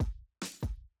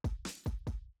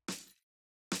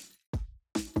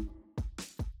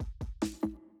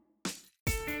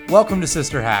Welcome to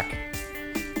Sister Hack.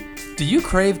 Do you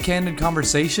crave candid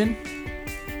conversation?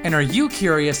 And are you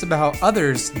curious about how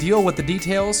others deal with the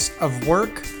details of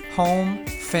work, home,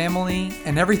 family,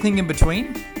 and everything in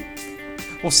between?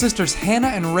 Well, sisters Hannah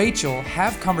and Rachel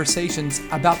have conversations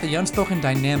about the unspoken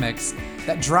dynamics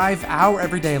that drive our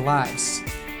everyday lives.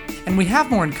 And we have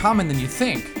more in common than you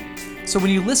think. So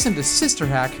when you listen to Sister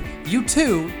Hack, you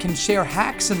too can share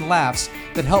hacks and laughs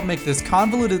that help make this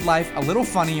convoluted life a little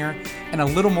funnier and a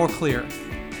little more clear.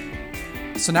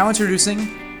 So now introducing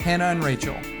Hannah and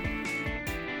Rachel.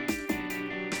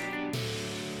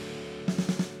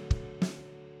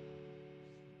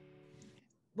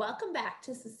 Welcome back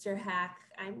to Sister Hack.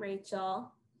 I'm Rachel.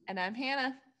 And I'm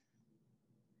Hannah.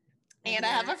 And I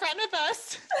have a friend with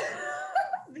us.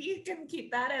 You can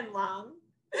keep that in long.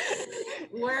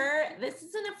 This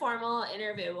isn't a formal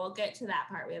interview. We'll get to that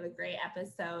part. We have a great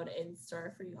episode in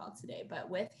store for you all today. But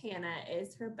with Hannah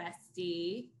is her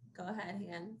bestie. Go ahead,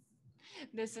 Han.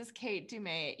 This is Kate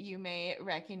Dumais. You may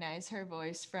recognize her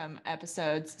voice from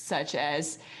episodes such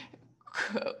as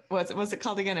what's it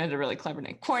called again? It had a really clever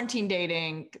name. Quarantine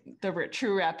Dating, the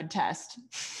True Rapid Test.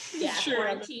 Yeah,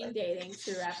 Quarantine Dating,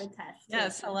 True Rapid Test.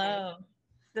 Yes, hello.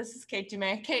 This is Kate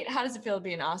Dumais. Kate, how does it feel to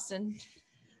be in Austin?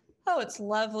 Oh, it's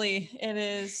lovely. It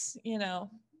is, 99%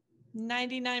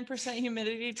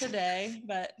 humidity today,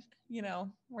 but,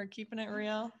 we're keeping it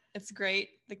real. It's great.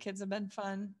 The kids have been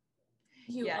fun.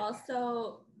 You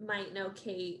also might know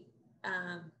Kate.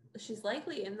 She's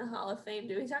likely in the Hall of Fame.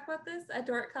 Do we talk about this at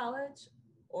Dordt College?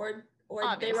 Or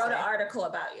Obviously. They wrote an article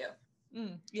about you?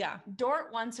 Yeah.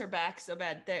 Dordt wants her back so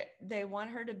bad. They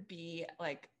want her to be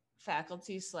like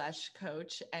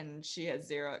faculty/coach, and she has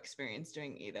zero experience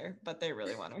doing either, but they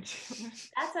really want her to.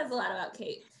 That says a lot about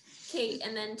Kate.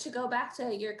 And then to go back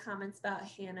to your comments about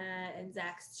Hannah and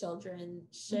Zach's children,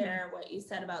 share what you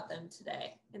said about them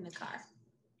today in the car.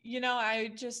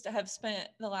 I just have spent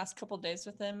the last couple of days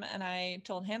with them, and I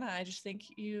told Hannah, I just think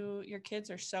your kids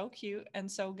are so cute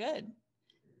and so good.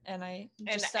 And I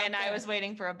was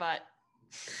waiting for a but.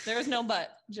 There was no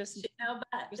but. Just no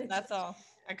but. That's all.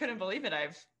 I couldn't believe it. I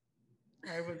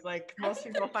was like, most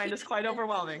people find this quite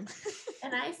overwhelming.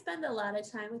 And I spend a lot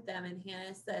of time with them, and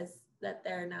Hannah says that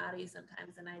they're naughty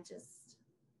sometimes, and I just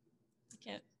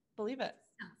can't believe it.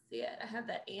 I don't see it. I have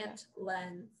that aunt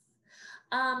lens.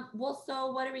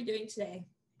 So what are we doing today,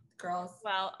 girls?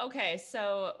 Well, okay,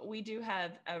 so we do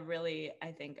have a really,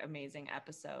 I think, amazing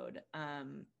episode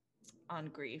on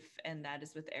grief, and that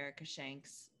is with Erica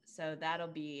Shanks. So that'll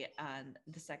be on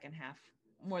the second half,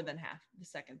 more than half, the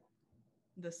second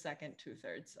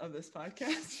 2/3 of this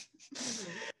podcast.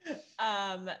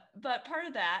 But part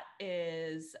of that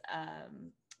is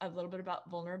a little bit about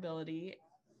vulnerability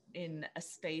in a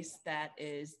space that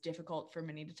is difficult for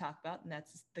many to talk about, and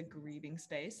that's the grieving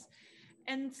space.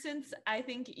 And since I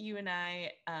think you and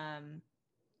I,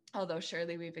 although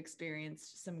surely we've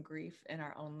experienced some grief in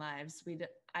our own lives,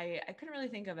 I couldn't really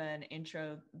think of an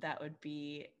intro that would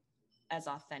be as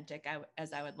authentic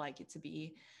as I would like it to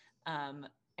be.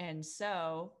 And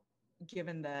so,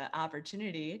 given the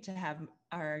opportunity to have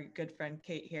our good friend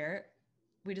Kate here,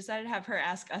 we decided to have her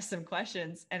ask us some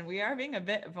questions, and we are being a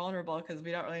bit vulnerable because we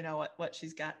don't really know what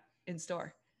she's got in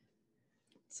store.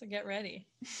 So get ready.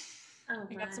 Oh,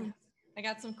 I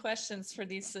got some questions for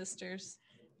these sisters.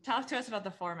 Talk to us about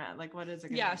the format. Like, what is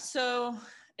it? Yeah, so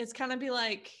it's kind of be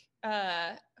like,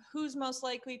 who's most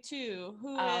likely to?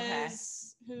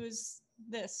 Who's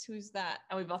this? Who's that?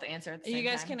 And we both answer at the same time. You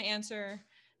guys can answer.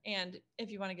 And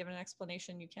if you want to give an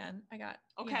explanation, you can. Kind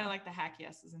of like the hack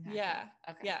yeses and hack. Yeah.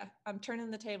 Okay. Yeah. I'm turning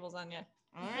the tables on you.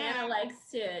 Hannah likes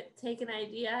to take an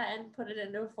idea and put it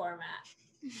into a format.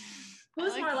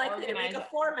 Who's more likely to make a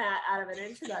format out of an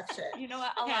introduction? You know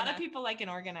what? A lot of people like an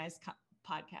organized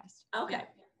podcast. Okay. Yeah.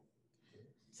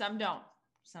 Some don't.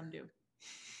 Some do.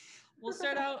 We'll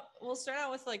start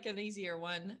out with like an easier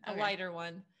one, a lighter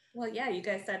one. Well, yeah, you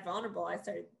guys said vulnerable. I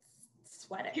started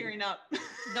sweating. Tearing up.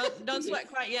 Don't sweat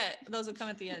quite yet. Those will come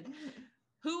at the end.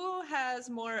 Who has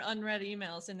more unread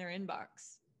emails in their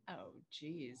inbox? Oh,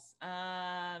 geez.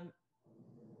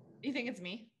 You think it's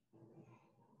me?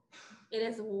 It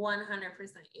is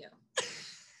 100% you.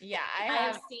 Yeah, I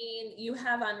have seen you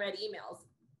have unread emails.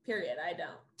 Period. I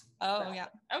don't. Oh, so. Yeah.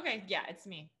 Okay. Yeah, it's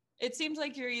me. It seems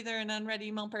like you're either an unread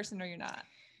email person or you're not.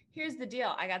 Here's the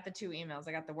deal. I got the two emails.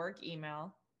 I got the work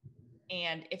email.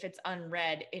 And if it's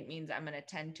unread, it means I'm going to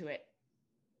tend to it.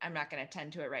 I'm not going to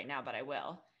tend to it right now, but I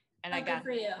will. And good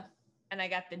for you. And I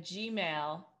got the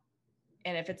Gmail.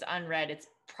 And if it's unread, it's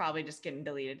probably just getting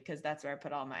deleted because that's where I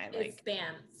put all my it's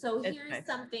spam. So here's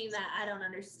something that I don't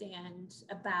understand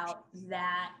about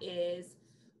that is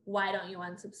why don't you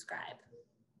unsubscribe?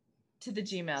 To the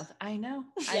Gmails. I know.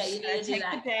 Yeah, you need to do take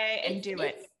that. the day and do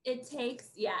it. It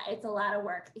takes, it's a lot of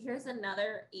work. Here's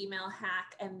another email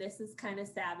hack, and this is kind of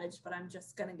savage, but I'm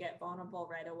just going to get vulnerable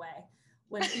right away.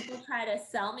 When people try to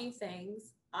sell me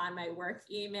things on my work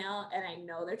email and I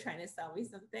know they're trying to sell me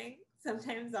something,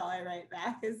 sometimes all I write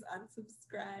back is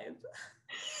unsubscribe.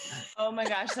 Oh my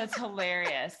gosh, that's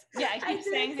hilarious. Yeah, I keep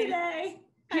did saying it these. today.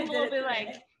 People will be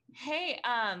like, hey,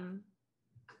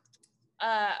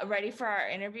 ready for our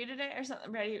interview today or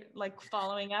something, ready, like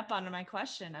following up on my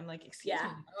question. I'm like, excuse me.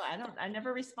 Oh, I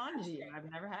never responded to you. I've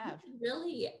never have.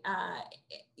 Really,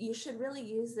 you should really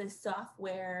use this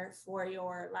software for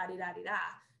your la-di-da-di-da,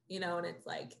 and it's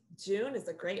like, June is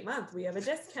a great month. We have a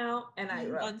discount. And I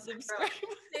wrote,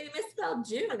 they misspelled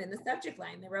June in the subject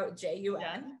line. They wrote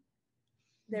J-U-N.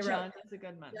 They wrote, that's a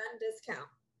good month. June discount.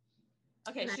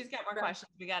 Okay, she's got more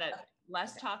questions. We got it.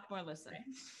 Less talk, more listen.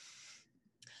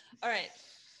 All right.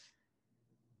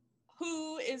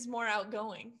 Who is more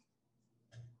outgoing?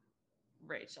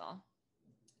 Rachel.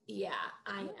 Yeah,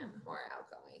 I am more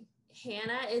outgoing.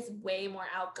 Hannah is way more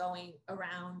outgoing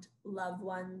around loved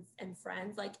ones and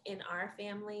friends. Like in our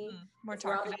family, More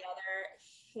we're all talkative.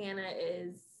 together. Hannah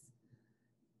is,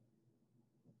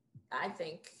 I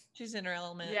think, She's in her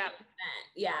element. Yeah.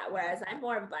 Yeah. Whereas I'm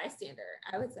more of a bystander,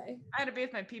 I would say. I had to be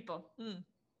with my people.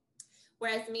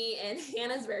 Whereas me and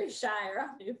Hannah's very shy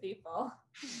around new people.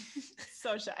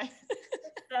 So shy.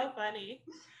 So funny.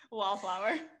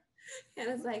 Wallflower.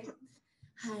 Hannah's like,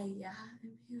 hi, yeah,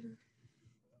 I'm Hannah.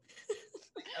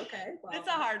 Okay. Well, It's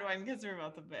a hard one because we're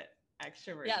both a bit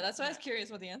extroverted. Yeah, that's why I was curious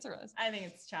what the answer was. I think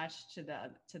it's attached to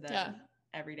the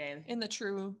everyday. In the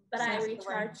true. But I sense of the word.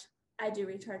 recharge. I do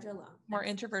recharge alone. More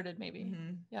introverted, maybe.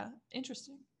 Mhm. Yeah,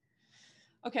 interesting.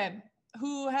 Okay,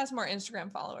 who has more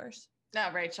Instagram followers?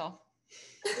 No, Rachel.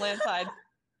 Landslide.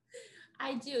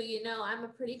 I do. I'm a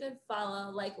pretty good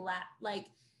follow. Like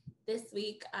this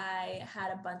week, I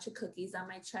had a bunch of cookies on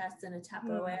my chest in a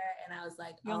Tupperware, and I was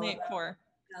like, You only ate 4.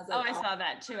 I was Oh, like, I saw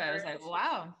that too. I was like,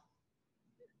 wow.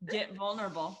 Get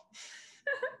vulnerable.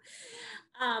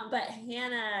 But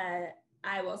Hannah,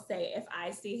 I will say, if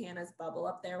I see Hannah's bubble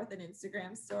up there with an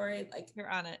Instagram story, like, You're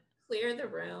on it. clear the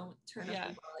room, turn up Yeah.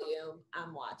 the volume.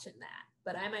 I'm watching that,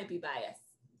 but I might be biased.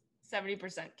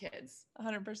 70% kids.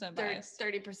 100% biased.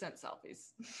 30%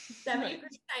 selfies.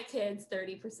 70% kids,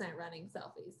 30% running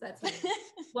selfies. That's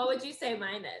what would you say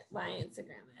my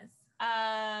Instagram is?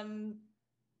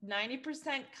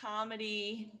 90%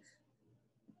 comedy,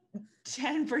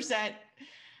 10%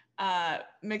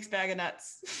 mixed bag of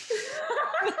nuts.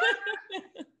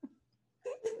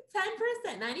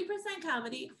 10%, 90%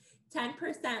 comedy,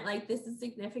 10% like, this is a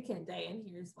significant day and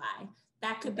here's why.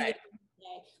 That could be Right. a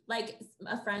day. Like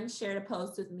a friend shared a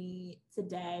post with me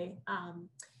today.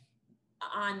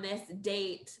 On this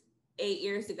date 8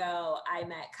 years ago, I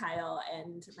met Kyle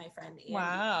and my friend Andy.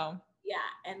 Wow. Yeah,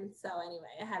 and so anyway,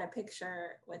 I had a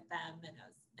picture with them, and it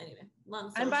was, anyway,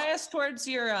 long story I'm short. biased towards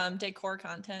your decor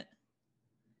content.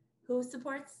 Who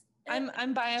supports it?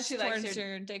 I'm biased She likes towards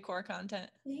your decor content.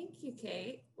 Thank you,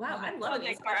 Kate. Wow, I I'm loving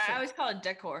this decor. I question. always call it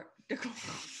decor. Decor.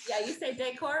 Yeah, you say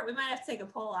decor. We might have to take a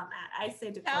poll on that. I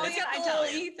say decor. Hell It's yeah, got I the tell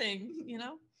little you. E thing, you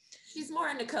know? She's more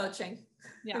into coaching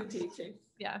Yeah. than teaching.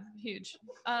 Yeah, huge.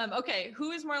 Okay, who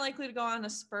is more likely to go on a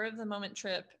spur of the moment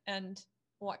trip, and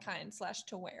what kind /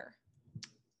 to where?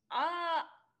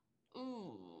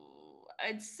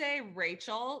 I'd say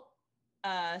Rachel.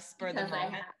 Spur of the Because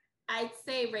moment. I'd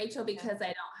say Rachel because I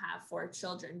don't have 4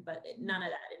 children, but none of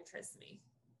that interests me.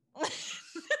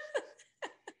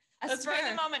 A That's spur of fair.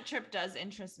 the moment trip does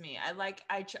interest me. I'm like,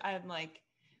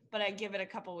 but I give it a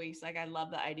couple weeks. Like, I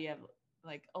love the idea of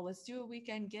like, oh, let's do a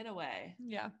weekend getaway.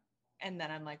 Yeah. And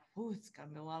then I'm like, ooh, it's gonna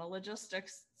be a lot of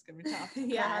logistics. It's gonna be tough.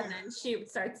 Yeah, and then she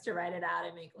starts to write it out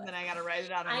and make And lists. then I gotta write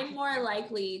it out. on I'm more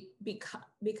likely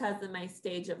because of my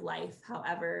stage of life.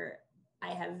 However,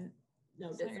 I have no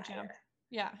It's not your jam. desire.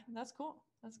 Yeah, that's cool.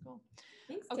 That's cool.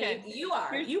 Thanks, Okay. Kate. You are.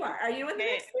 Are you in the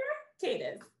Kate. mix here? Kate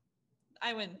is.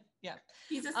 I win. Yeah.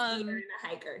 She's a skier and a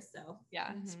hiker, so.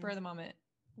 Yeah. Mhm. Spur of the moment.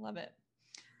 Love it.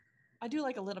 I do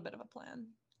like a little bit of a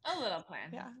plan. a little plan.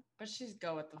 Yeah. But she's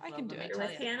go with the flow. I can do let me it. tell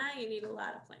With you. Hannah, you need a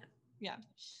lot of plan. Yeah.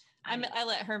 I know. I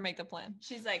let her make the plan.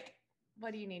 She's like,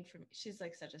 what do you need from me? She's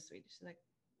like such a sweet. She's like,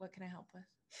 what can I help with?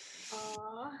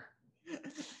 Aww.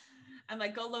 I'm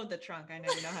like, go load the trunk. I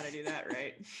know you know how to do that,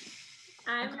 right?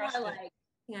 I'm crushed more it. like,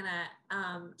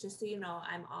 Hannah, just so you know,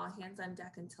 I'm all hands on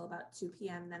deck until about 2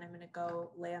 p.m. Then I'm going to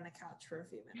go lay on the couch for a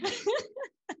few minutes.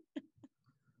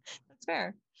 That's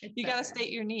fair. You got to state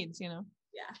your needs, you know?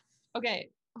 Yeah. Okay.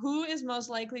 Who is most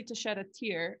likely to shed a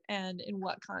tear and in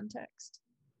what context?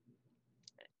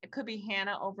 It could be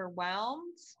Hannah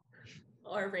overwhelmed.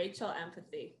 Or Rachel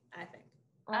empathy, I think.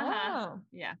 Uh-huh. Oh.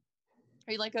 Yeah.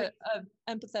 Are you like a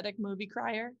empathetic movie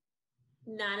crier?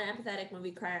 Not an empathetic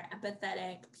movie crier,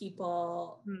 empathetic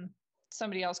people,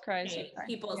 Somebody else cries. You pain, cry.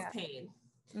 people's Yeah. pain.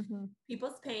 Mm-hmm.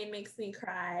 People's pain makes me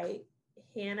cry.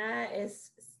 Hannah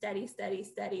is steady,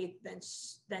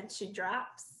 then she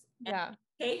drops. Yeah.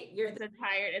 Kate, you're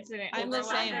It's an I'm the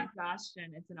overwhelmed same.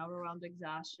 exhaustion. It's an overwhelmed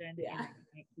exhaustion. Yeah. And you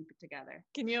can't keep it together.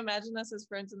 Can you imagine us as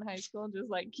friends in high school, just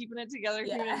like keeping it together,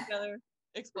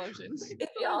 explosions.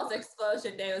 y'all's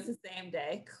explosion day was the same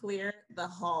day. Clear the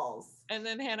halls. And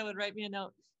then Hannah would write me a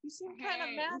note. You seem kind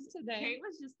of mad today. Kate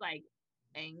was just like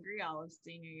angry all of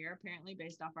senior year, apparently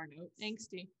based off our notes.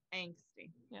 Angsty.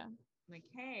 Yeah. Like,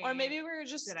 hey. Or maybe we were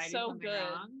just did I do so something good.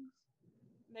 wrong?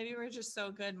 Maybe we were just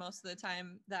so good most of the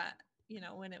time that,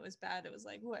 when it was bad, it was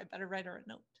like, oh, I better write her a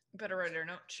note. Better write her a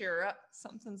note. Cheer her up.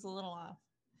 Something's a little off.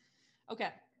 Okay.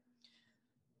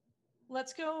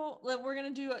 Let's go. We're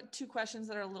going to do 2 questions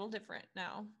that are a little different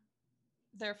now.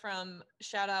 They're from,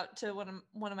 shout out to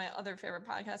one of my other favorite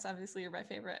podcasts. Obviously, you're my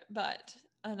favorite, but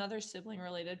another sibling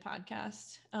related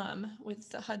podcast with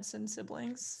the Hudson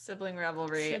siblings. Sibling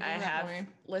Revelry. I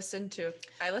listened to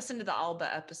the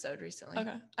Alba episode recently.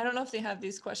 Okay. I don't know if they have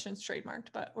these questions trademarked,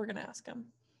 but we're going to ask them.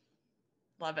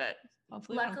 Love it.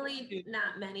 Hopefully Luckily,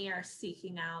 not many are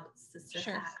seeking out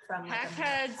Sister Hack from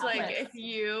Hackheads, like if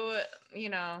you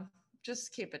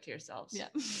just keep it to yourselves. Yeah.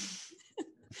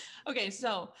 Okay,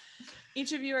 so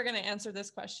each of you are going to answer this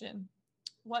question.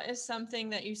 What is something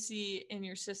that you see in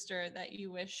your sister that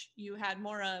you wish you had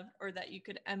more of, or that you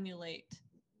could emulate,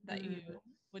 that you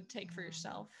would take for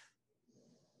yourself?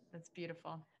 That's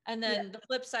beautiful. And then the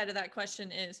flip side of that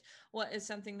question is, what is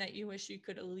something that you wish you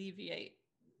could alleviate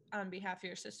on behalf of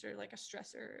your sister, like a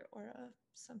stressor or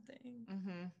something?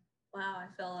 Mm-hmm. Wow, I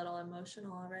feel a little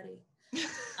emotional already.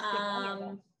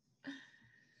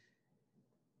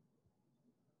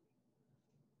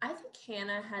 I think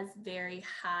Hannah has very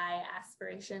high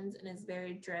aspirations and is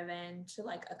very driven to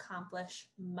like accomplish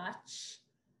much.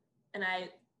 And I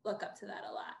look up to that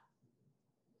a lot.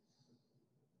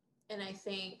 And I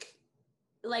think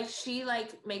like she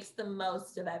like makes the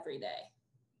most of every day.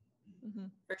 Mm-hmm.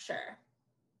 For sure.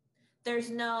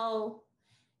 There's no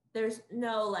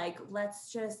like,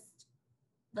 let's just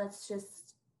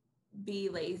be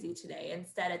lazy today.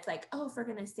 Instead, it's like, oh, if we're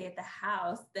going to stay at the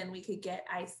house, then we could get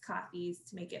iced coffees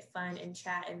to make it fun and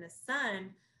chat in the sun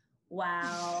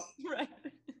while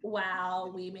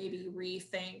we maybe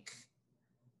rethink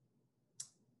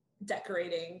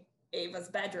decorating Ava's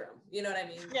bedroom. You know what I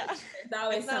mean? Yeah. There's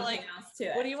always something else to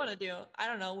it. What do you want to do? I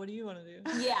don't know. What do you want to do?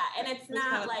 Yeah. And it's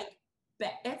not like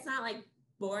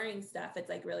boring stuff. It's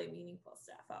like really meaningful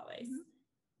stuff always.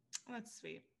 Mm-hmm. That's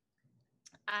sweet.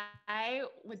 I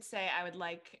would say I would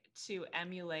like to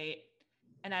emulate,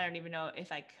 and I don't even know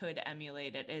if I could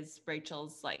emulate it, is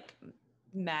Rachel's like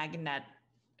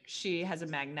she has a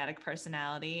magnetic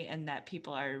personality, and that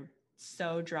people are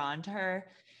so drawn to her.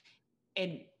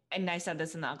 And I said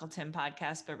this in the Uncle Tim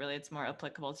podcast, but really it's more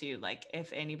applicable to you. Like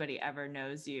if anybody ever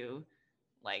knows you,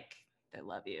 like they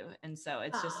love you. And so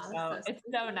it's just it's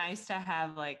so nice to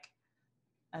have like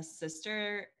a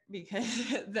sister,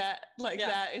 because that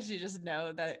is, you just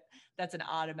know that that's an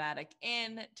automatic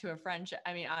in to a friendship.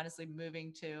 I mean, honestly,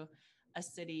 moving to a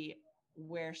city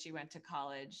where she went to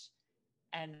college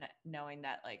and knowing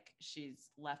that like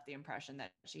she's left the impression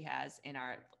that she has in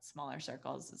our smaller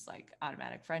circles is like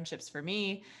automatic friendships for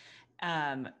me.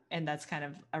 And that's kind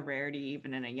of a rarity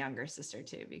even in a younger sister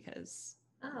too, because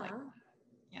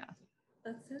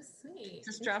that's so sweet.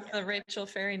 Just drop the Rachel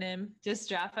Ferry name. Just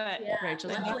drop it. Yeah.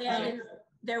 Rachel's Luckily,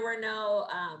 there were no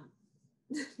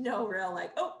real like,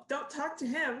 oh, don't talk to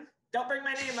him. Don't bring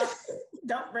my name up.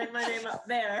 Don't bring my name up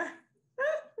there.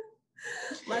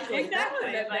 Luckily, exactly.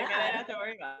 I didn't have to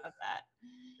worry about that.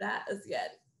 That is good.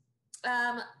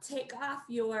 Take off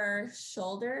your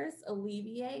shoulders,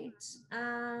 alleviate.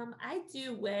 I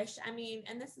do wish,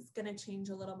 and this is going to change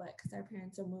a little bit because our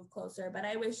parents will move closer, but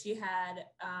I wish you had,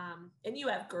 and you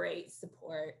have great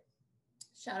support.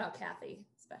 Shout out Kathy,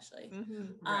 especially,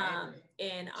 in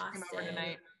Austin. Come over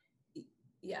tonight.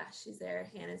 Yeah, she's there.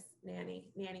 Hannah's nanny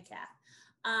Kath.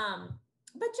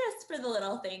 But just for the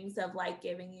little things of like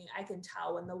giving you, I can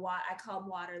tell when I call them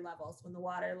water levels, when the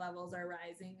water levels are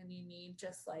rising and you need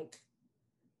just like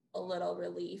a little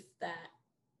relief that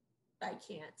I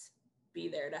can't be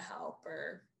there to help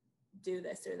or do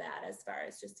this or that as far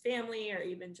as just family or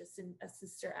even just in a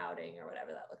sister outing or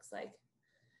whatever that looks like.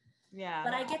 Yeah.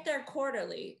 But I get there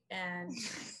quarterly and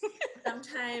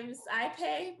sometimes I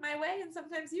pay my way and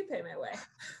sometimes you pay my way.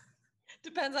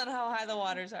 Depends on how high the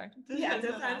waters are. Yeah,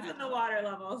 depends on the water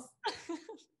levels.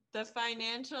 The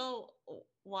financial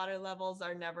water levels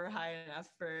are never high enough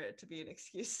for it to be an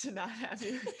excuse to not have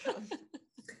you come.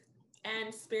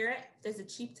 And Spirit, there's a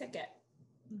cheap ticket.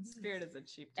 Spirit is a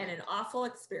cheap and ticket. an awful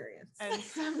experience. And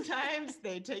sometimes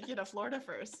they take you to Florida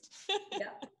first.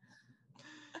 Yep.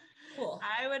 Cool.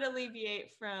 I would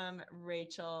alleviate from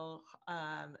Rachel.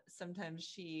 Sometimes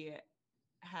she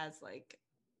has like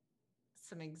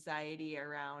some anxiety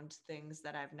around things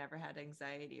that I've never had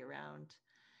anxiety around.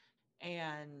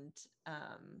 And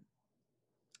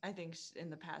I think in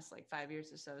the past like 5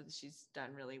 years or so, she's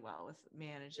done really well with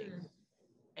managing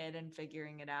it and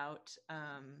figuring it out.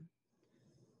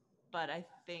 But I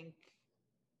think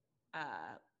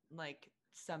like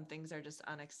some things are just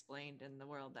unexplained in the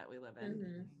world that we live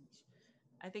in.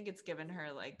 I think it's given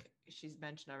her, like she's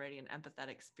mentioned already, an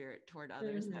empathetic spirit toward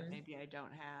others that maybe I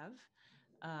don't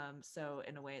have. So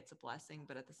in a way it's a blessing,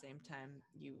 but at the same time,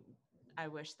 I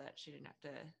wish that she didn't have to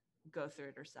go through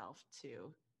it herself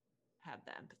to have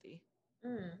the empathy.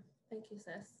 Thank you,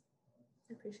 sis.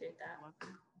 I appreciate that.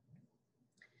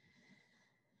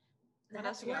 What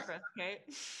else you got for us, Kate?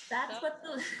 That's what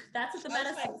the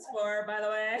medicine's for, by the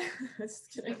way.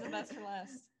 Just kidding. The best for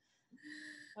last.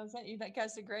 That was that. You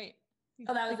guys did great.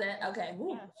 Oh, that was it. Okay.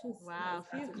 Ooh, yeah. Wow.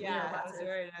 I was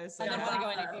worried. I didn't want to go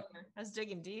any deeper. I was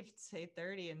digging deep. It's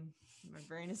 8:30 and my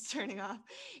brain is turning off.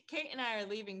 Kate and I are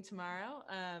leaving tomorrow.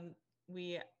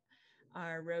 We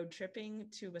are road tripping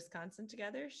to Wisconsin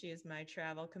together. She is my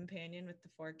travel companion with the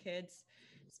 4 kids.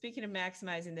 Speaking of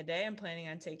maximizing the day, I'm planning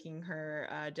on taking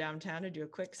her downtown to do a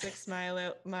quick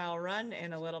 6-mile run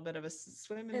and a little bit of a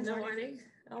swim in the morning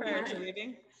prior to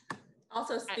leaving.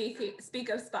 Also, speak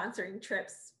of sponsoring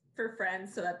trips for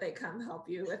friends so that they come help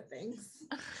you with things.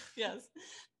 Yes.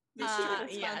 The trip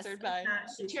is sponsored by.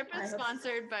 The trip is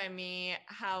sponsored by me.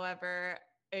 However,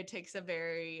 it takes a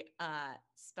very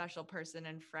special person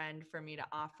and friend for me to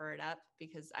offer it up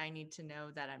because I need to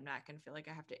know that I'm not going to feel like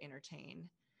I have to entertain.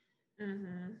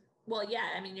 Well, yeah,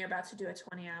 I mean, you're about to do a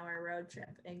 20-hour road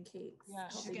trip in Kate's. Yeah,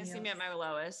 she's going to see me at my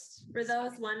lowest. For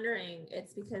those wondering,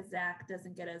 it's because Zach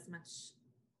doesn't get as much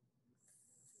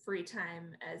free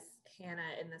time as Hannah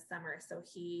in the summer. So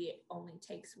he only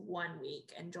takes 1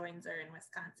 week and joins her in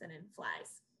Wisconsin and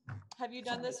flies. Have you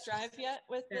done this drive yet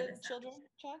with the children,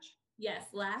 Josh? Yes,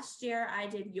 last year I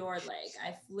did your leg.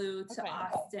 I flew to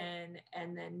Austin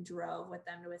and then drove with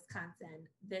them to Wisconsin.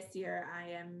 This year I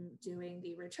am doing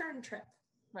the return trip.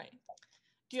 Right.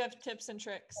 Do you have tips and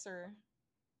tricks or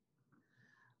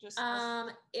just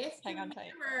if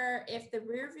the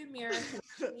rear view mirror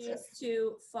continues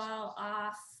to fall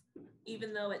off,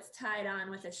 even though it's tied on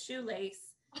with a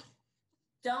shoelace,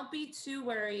 don't be too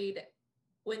worried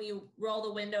when you roll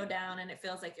the window down and it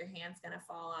feels like your hand's going to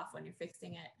fall off when you're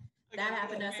fixing it. That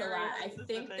happened to us a lot. I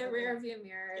think the rear view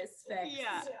mirror is fixed.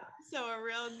 Yeah. So a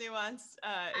real nuanced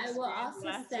I will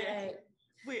also say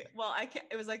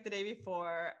it was like the day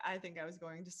before. I think I was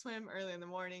going to swim early in the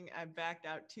morning. I backed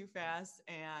out too fast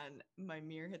and my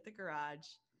mirror hit the garage.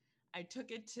 I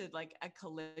took it to like a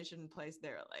collision place. They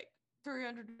were like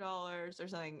 $300 or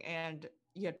something. And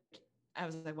I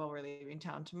was like, well, we're leaving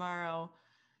town tomorrow.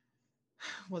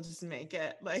 We'll just make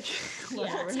it like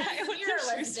whatever.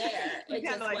 It was there. It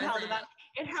kind of like held on.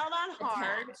 It held on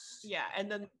hard. Yeah.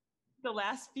 And then the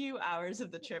last few hours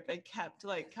of the trip, it kept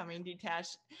like coming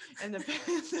detached, and the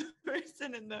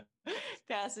person in the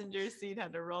passenger seat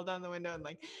had to roll down the window and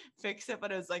like fix it,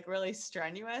 but it was like really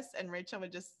strenuous, and Rachel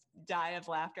would just die of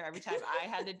laughter every time I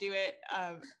had to do it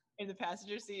in the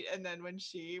passenger seat. And then when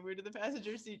she moved to the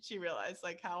passenger seat, she realized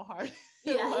like how hard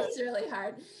it's really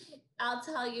hard. I'll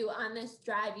tell you, on this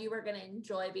drive, you were going to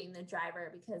enjoy being the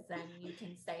driver because then you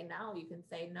can say no. You can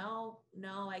say, no,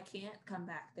 I can't come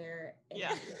back there and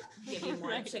give you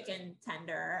more chicken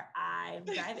tender. I'm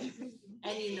driving.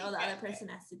 And you know the other person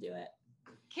has to do it.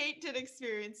 Kate did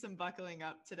experience some buckling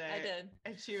up today. I did.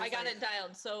 And I got it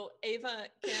dialed. So Ava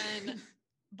can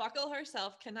buckle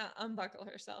herself, cannot unbuckle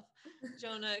herself.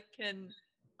 Jonah can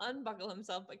unbuckle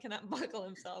himself, but cannot buckle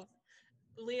himself.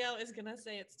 Leo is gonna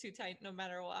say it's too tight no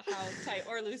matter how tight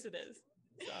or loose it is.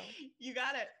 So you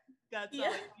got it. That's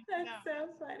so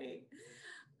funny.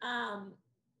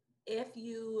 If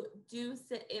you do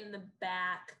sit in the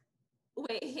back,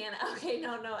 wait, Hannah. Okay,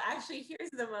 no. Actually,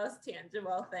 here's the most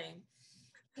tangible thing.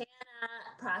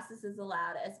 Hannah processes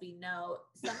aloud, as we know.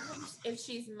 Sometimes if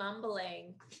she's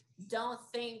mumbling, don't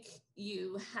think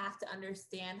you have to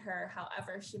understand her.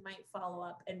 However, she might follow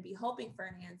up and be hoping for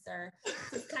an answer.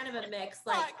 So it's kind of a mix.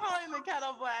 Like calling the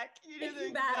kettle black.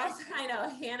 I know.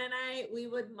 Hannah and I, we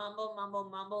would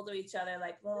mumble to each other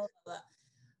like, blah, blah, blah.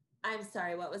 I'm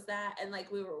sorry, what was that? And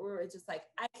like we were just like,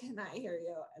 I cannot hear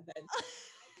you. And then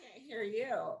can't hear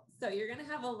you. So you're going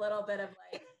to have a little bit of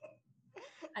like,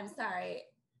 I'm sorry.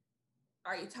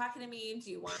 Are you talking to me?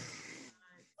 Do you want,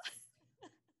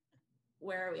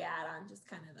 where are we at on just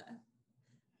kind of the,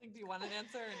 Like, do you want an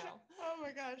answer or no? Oh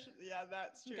my gosh. Yeah,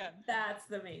 that's true. Okay. that's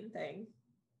the main thing.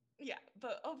 Yeah,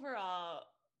 but overall,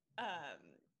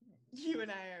 you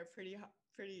and I are pretty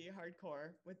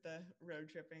hardcore with the road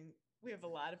tripping. We have a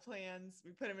lot of plans.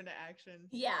 We put them into action.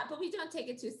 Yeah, but we don't take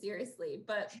it too seriously.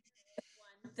 But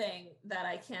one thing that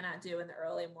I cannot do in the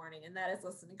early morning, and that is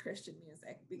listen to Christian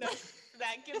music. No,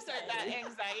 that gives her that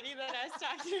anxiety that I was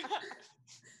talking about.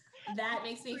 That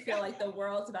makes me feel like the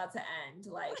world's about to end.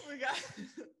 Like,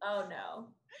 oh no,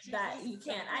 that you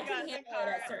can't. I can handle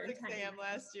it at certain times. Exam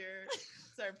last year,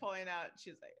 started pulling out.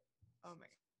 She was like, "Oh my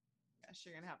gosh,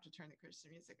 you're gonna have to turn the Christian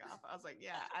music off." I was like,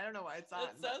 "Yeah, I don't know why it's on."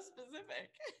 It's so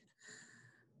specific.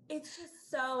 It's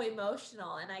just so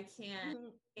emotional, and I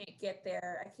can't get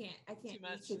there. I can't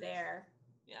meet you there.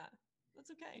 Yeah,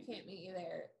 that's okay. I can't meet you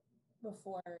there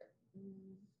before.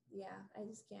 Yeah, I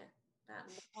just can't.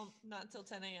 Not until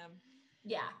 10 a.m.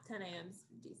 Yeah, 10 a.m. is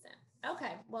decent.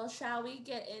 Okay, well, shall we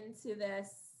get into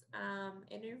this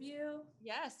interview?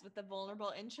 Yes, with the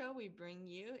vulnerable intro, we bring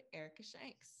you Erica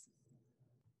Shanks.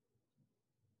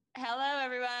 Hello,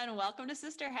 everyone. Welcome to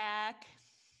Sister Hack.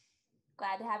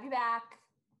 Glad to have you back.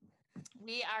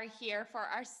 We are here for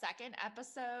our second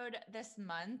episode this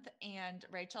month, and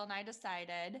Rachel and I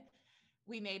decided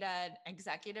we made an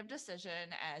executive decision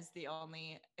as the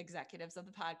only executives of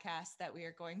the podcast that we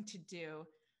are going to do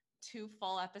 2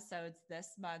 full episodes this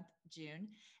month, June,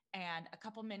 and a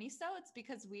couple mini-sodes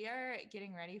because we are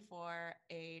getting ready for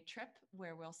a trip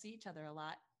where we'll see each other a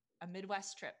lot, a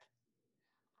Midwest trip.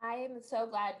 I am so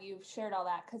glad you've shared all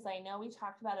that because I know we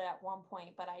talked about it at one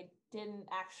point, but I didn't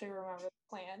actually remember the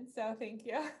plan. So thank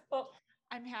you.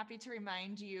 I'm happy to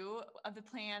remind you of the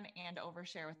plan and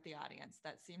overshare with the audience.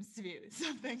 That seems to be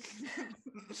something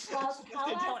Well,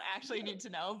 they don't actually need to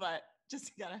know, but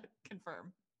just gotta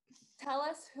confirm. Tell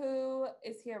us who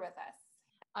is here with us.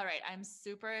 All right, I'm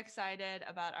super excited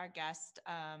about our guest.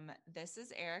 This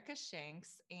is Erica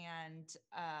Shanks, and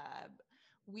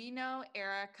we know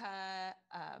Erica.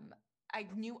 I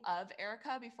knew of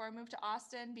Erica before I moved to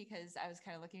Austin because I was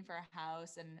kind of looking for a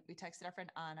house, and we texted our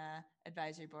friend Anna,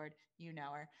 advisory board, you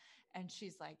know her, and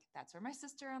she's like, that's where my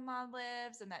sister-in-law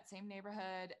lives in that same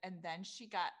neighborhood. And then she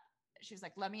was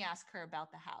like, let me ask her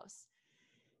about the house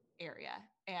area.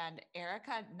 And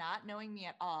Erica, not knowing me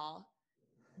at all,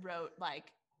 wrote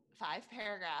like 5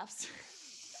 paragraphs.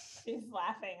 She's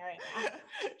laughing right now.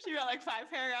 She wrote like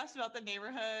 5 paragraphs about the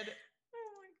neighborhood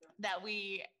that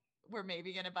we were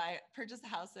maybe going to purchase a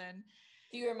house in.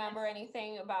 Do you remember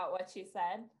anything about what she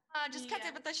said? Just cut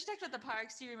it, but then she talked about the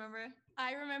parks. Do you remember?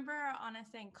 I remember Anna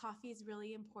saying coffee is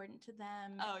really important to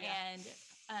them. Oh, yeah.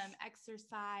 And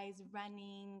exercise,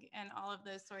 running, and all of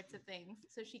those sorts of things.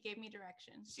 So she gave me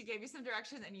directions. She gave you some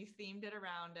directions and you themed it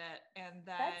around it. And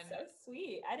then that's so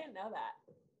sweet. I didn't know that.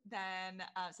 Then,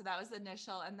 so that was the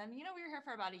initial. And then, we were here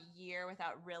for about a year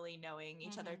without really knowing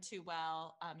each other too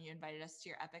well. You invited us to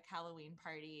your epic Halloween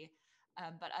party.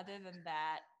 But other than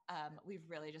that, we've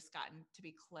really just gotten to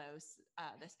be close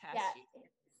this past year.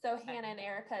 So Hannah and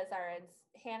Erica's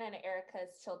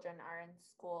children are in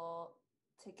school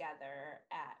together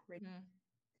at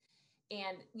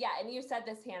and you said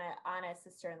this, Hannah, Anna's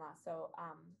sister-in-law. So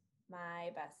my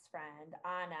best friend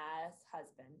Anna's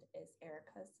husband is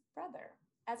Erica's brother.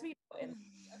 As we know,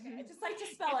 okay, I just like to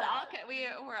spell it out.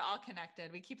 We're all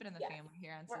connected. We keep it in the family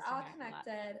here on Sister We're all Hack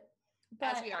connected,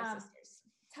 but as we are sisters.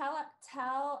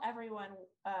 Tell everyone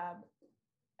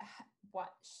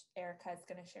what Erica is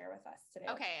going to share with us today.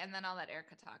 Okay, and then I'll let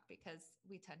Erica talk because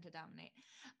we tend to dominate.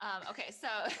 Okay, so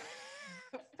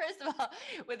first of all,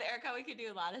 with Erica, we could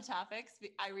do a lot of topics.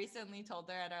 I recently told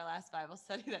her at our last Bible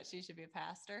study that she should be a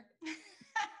pastor.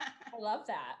 I love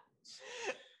that.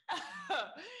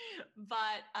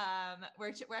 But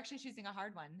we're actually choosing a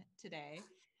hard one today,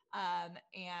 and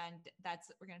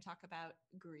we're going to talk about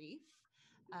grief.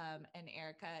 And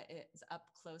Erica is up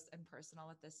close and personal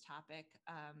with this topic,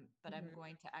 but I'm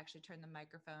going to actually turn the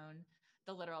microphone,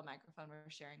 the literal microphone, we're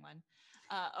sharing one,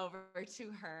 over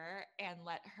to her and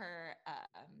let her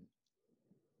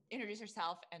introduce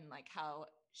herself and like how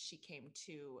she came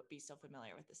to be so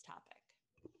familiar with this topic.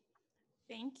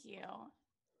 Thank you.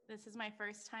 This is my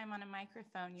first time on a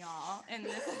microphone, y'all. And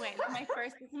this is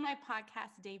my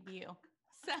podcast debut.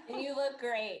 So, and you look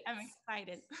great. I'm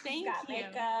excited. Thank got you.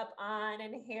 Makeup on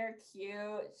and hair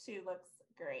cute. She looks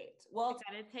great. Well,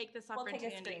 I got to take this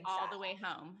opportunity all the way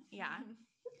home. Yeah.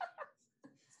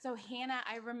 So Hannah,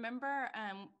 I remember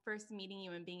first meeting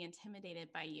you and being intimidated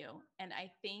by you. And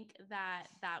I think that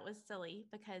was silly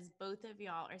because both of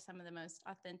y'all are some of the most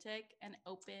authentic and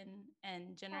open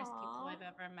and generous people Aw. I've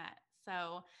ever met.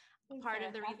 So Thanks, part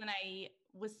of the Erica. reason I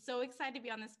was so excited to be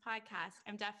on this podcast,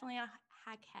 I'm definitely a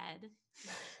hackhead,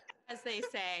 as they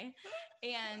say.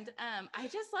 And I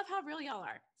just love how real y'all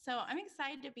are. So I'm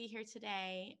excited to be here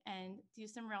today and do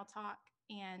some real talk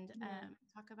and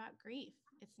talk about grief.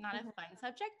 It's not a fun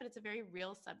subject, but it's a very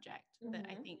real subject that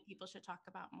I think people should talk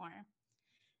about more.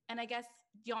 And I guess,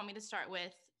 do you want me to start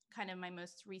with kind of my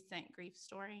most recent grief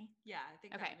story? Yeah, I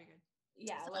think that Okay. would be good.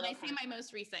 Yeah. So when I say my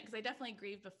most recent, because I definitely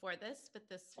grieved before this, but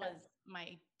this Sure. was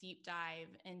my deep dive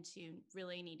into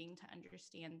really needing to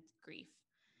understand grief.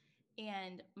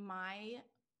 And my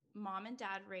mom and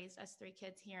dad raised us 3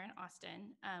 kids here in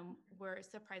Austin. We're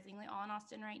surprisingly all in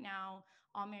Austin right now,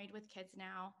 all married with kids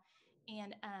now.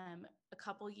 And a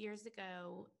couple years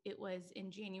ago, it was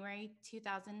in January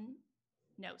 2000.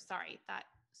 No, sorry.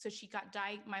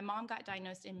 My mom got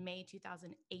diagnosed in May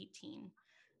 2018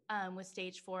 with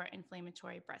stage 4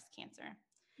 inflammatory breast cancer.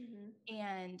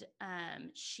 And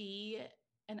she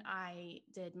and I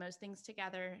did most things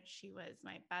together. She was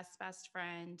my best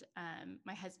friend.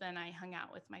 My husband and I hung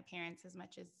out with my parents as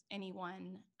much as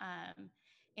anyone.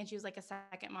 And she was like a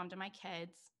second mom to my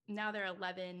kids. Now they're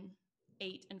 11,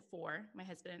 8, and 4, my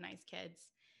husband and I's kids.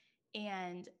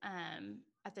 And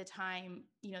at the time,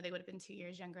 they would have been 2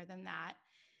 years younger than that.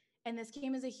 And this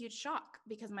came as a huge shock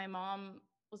because my mom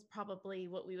was probably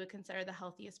what we would consider the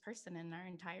healthiest person in our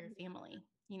entire family.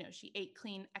 She ate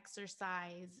clean,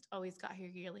 exercised, always got her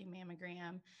yearly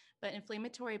mammogram. But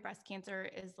inflammatory breast cancer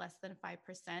is less than 5%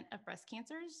 of breast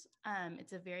cancers.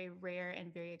 It's a very rare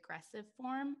and very aggressive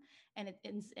form, and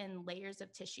it's in layers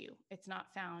of tissue. It's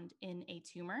not found in a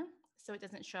tumor, so it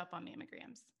doesn't show up on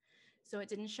mammograms. So it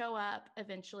didn't show up.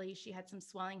 Eventually, she had some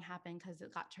swelling happen because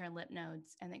it got to her lymph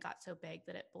nodes, and it got so big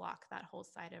that it blocked that whole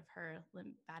side of her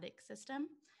lymphatic system.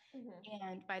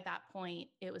 And by that point,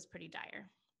 it was pretty dire.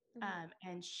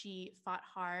 And she fought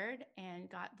hard and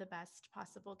got the best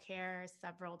possible care,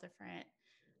 several different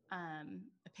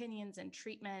opinions and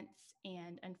treatments.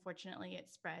 And unfortunately,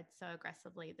 it spread so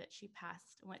aggressively that she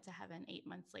passed and went to heaven 8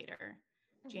 months later,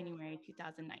 January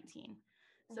 2019.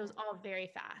 So it was all very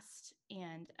fast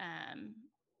and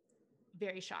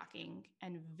very shocking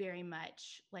and very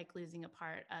much like losing a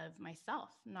part of myself,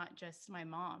 not just my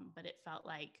mom, but it felt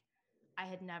like I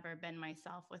had never been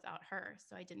myself without her.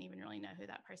 So I didn't even really know who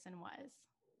that person was.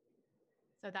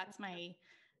 So that's my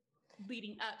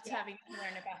leading up to having to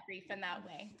learn about grief in that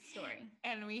way story.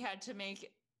 And we had to make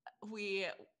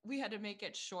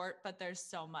it short, but there's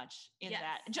so much in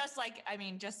that. Just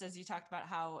as you talked about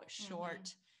how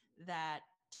short that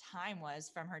time was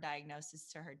from her diagnosis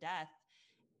to her death,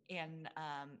 and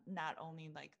not only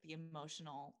like the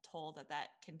emotional toll that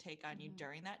can take on you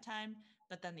during that time,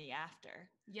 but then the after.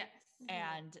 Yes.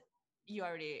 And you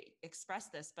already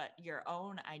expressed this, but your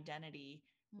own identity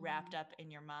wrapped up in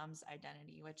your mom's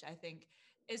identity, which I think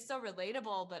is so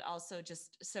relatable, but also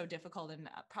just so difficult and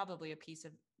probably a piece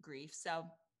of grief. So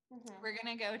we're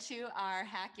going to go to our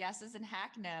hack yeses and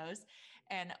hack nos.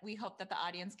 And we hope that the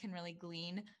audience can really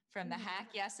glean from the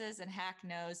hack yeses and hack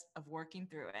nos of working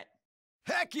through it.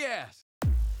 Heck yes!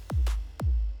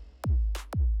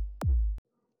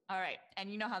 All right. And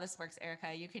you know how this works,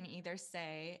 Erica. You can either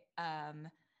say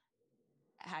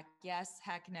hack yes,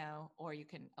 hack no, or you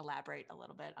can elaborate a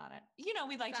little bit on it.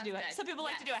 We'd like to do it. Some people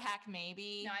like to do a hack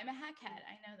maybe. No, I'm a hackhead.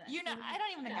 I know that. I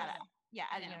don't even think about it. Yeah,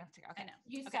 I didn't have to go. Okay. I know.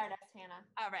 You start us, Hannah.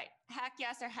 All right. Hack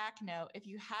yes or hack no. If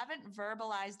you haven't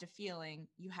verbalized a feeling,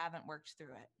 you haven't worked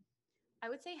through it. I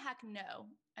would say hack no.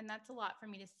 And that's a lot for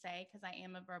me to say because I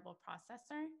am a verbal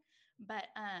processor. But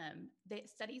the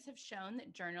studies have shown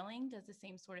that journaling does the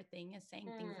same sort of thing as saying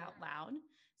things out loud.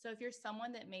 So if you're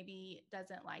someone that maybe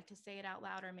doesn't like to say it out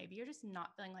loud, or maybe you're just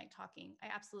not feeling like talking, I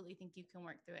absolutely think you can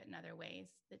work through it in other ways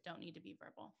that don't need to be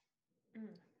verbal.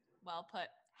 Well put.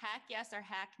 Hack yes or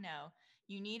hack no.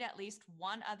 You need at least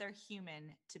one other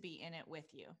human to be in it with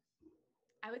you.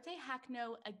 I would say hack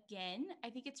no again. I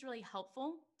think it's really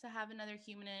helpful to have another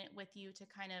human in it with you to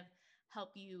kind of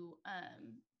help you,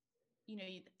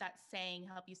 that saying,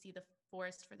 help you see the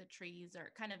forest for the trees,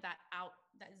 or kind of that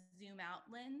zoom out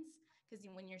lens, because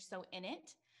when you're so in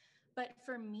it. But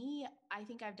for me, I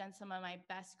think I've done some of my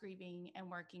best grieving and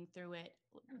working through it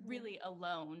really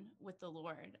alone with the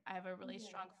Lord. I have a really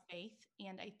strong faith.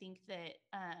 And I think that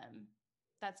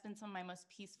that's been some of my most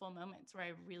peaceful moments where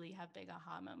I really have big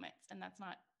aha moments. And that's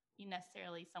not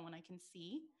necessarily someone I can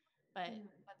see, but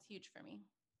that's huge for me.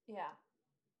 Yeah.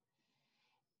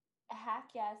 Hack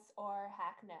yes or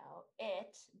hack no.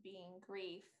 It, being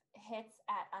grief, hits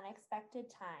at unexpected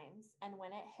times, and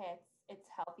when it hits, it's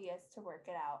healthiest to work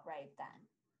it out right then.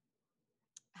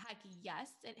 Heck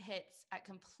yes, it hits at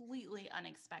completely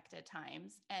unexpected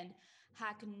times. And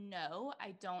heck no,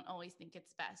 I don't always think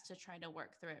it's best to try to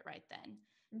work through it right then.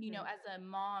 Mm-hmm. You know, as a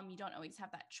mom, you don't always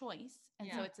have that choice. And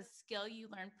so Yeah. it's a skill you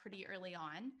learn pretty early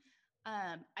on.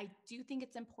 I do think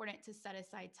it's important to set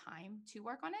aside time to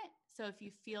work on it. So if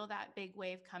you feel that big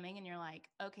wave coming and you're like,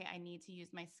 okay, I need to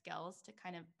use my skills to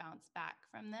kind of bounce back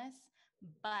from this,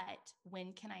 but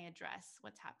when can I address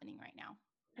what's happening right now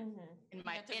Mm-hmm.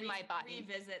 in my body?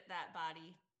 Revisit that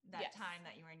body, that Yes. time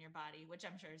that you were in your body, which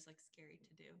I'm sure is like scary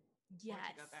to do.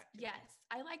 Yes. go back to it. Yes.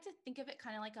 I like to think of it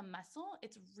kind of like a muscle.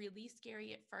 It's really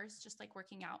scary at first, just like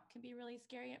working out can be really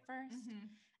scary at 1st.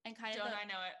 And kind Don't of I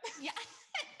know it? Yeah.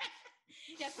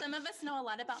 Yeah, some of us know a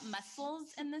lot about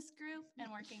muscles in this group and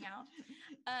working out.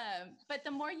 But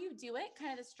the more you do it,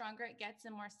 kind of the stronger it gets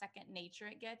and more second nature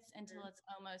it gets until it's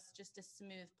almost just a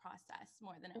smooth process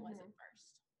more than it was at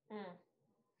first.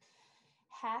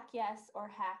 Hack yes or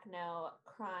hack no.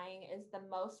 Crying is the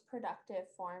most productive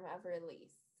form of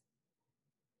release.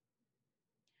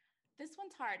 This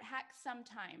one's hard. Hack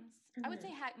sometimes. I would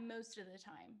say hack most of the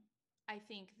time. I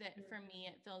think that for me,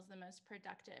 it feels the most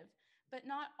productive, but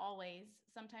not always.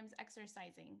 Sometimes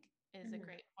exercising is a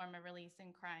great form of release,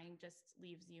 and crying just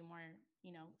leaves you more,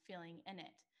 feeling in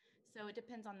it. So it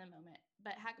depends on the moment,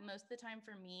 but heck, most of the time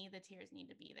for me, the tears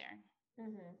need to be there.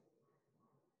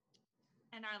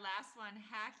 And our last one,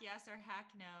 hack yes or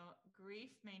hack no.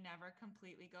 Grief may never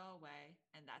completely go away,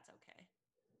 and that's okay.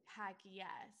 Heck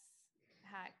yes.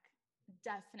 Heck,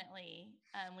 definitely.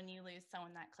 When you lose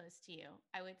someone that close to you,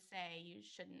 I would say you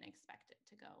shouldn't expect it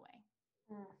to go away.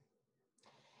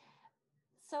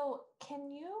 So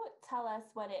can you tell us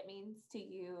what it means to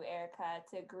you, Erica,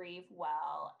 to grieve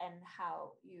well and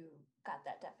how you got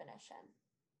that definition?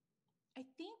 I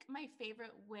think my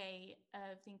favorite way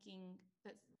of thinking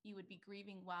that you would be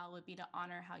grieving well would be to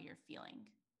honor how you're feeling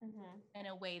in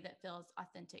a way that feels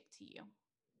authentic to you.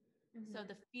 So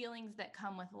the feelings that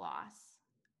come with loss,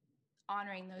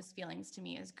 honoring those feelings to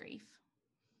me is grief.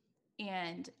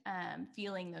 And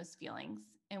feeling those feelings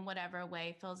in whatever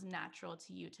way feels natural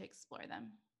to you to explore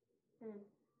them.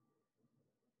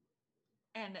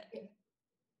 And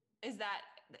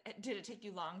did it take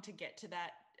you long to get to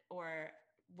that, or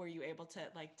were you able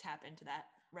to like tap into that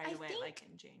right away, like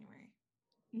in January?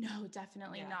 No,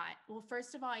 definitely not. Well,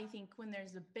 first of all, I think when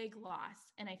there's a big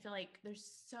loss, and I feel like there's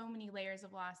so many layers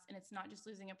of loss, and it's not just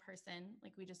losing a person,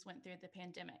 like we just went through the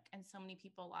pandemic, and so many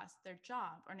people lost their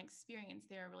job or an experience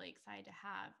they were really excited to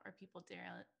have, or people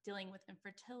dealing with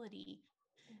infertility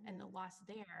and the loss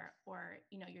there, or,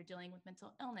 you're dealing with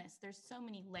mental illness. There's so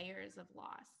many layers of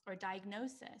loss or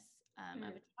diagnosis of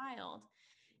a child.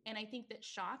 And I think that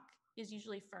shock is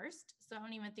usually first. So I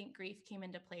don't even think grief came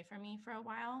into play for me for a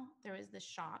while. There was the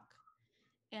shock.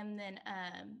 And then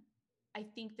I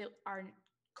think that our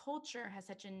culture has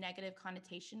such a negative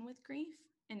connotation with grief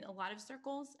in a lot of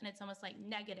circles. And it's almost like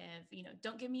negative,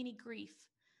 don't give me any grief.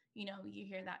 You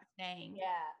hear that saying.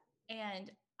 Yeah.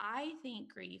 And I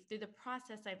think grief, through the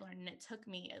process I've learned, and it took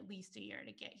me at least a year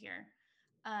to get here,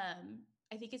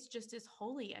 I think it's just as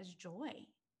holy as joy.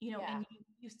 And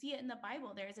you see it in the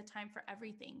Bible. There is a time for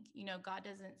everything. God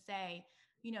doesn't say,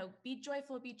 be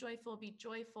joyful, be joyful, be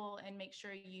joyful, and make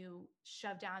sure you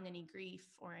shove down any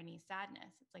grief or any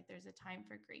sadness. It's like there's a time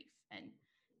for grief. And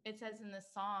it says in the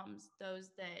Psalms,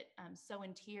 those that sow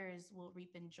in tears will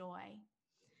reap in joy.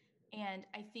 And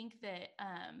I think that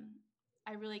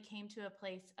I really came to a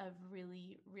place of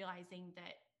really realizing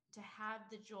that to have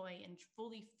the joy and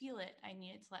fully feel it, I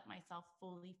needed to let myself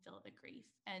fully feel the grief.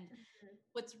 And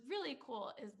what's really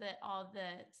cool is that all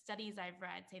the studies I've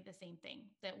read say the same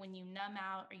thing, that when you numb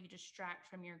out or you distract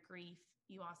from your grief,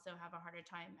 you also have a harder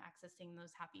time accessing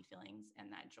those happy feelings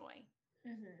and that joy.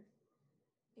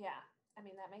 Yeah, I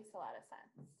mean, that makes a lot of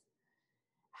sense.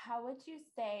 How have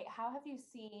you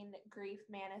seen grief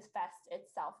manifest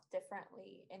itself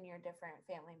differently in your different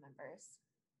family members?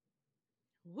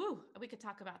 Woo, we could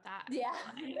talk about that. Yeah.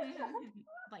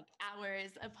 Like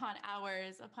hours upon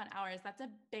hours upon hours. That's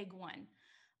a big one.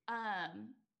 I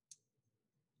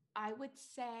would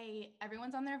say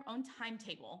everyone's on their own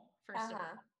timetable, first of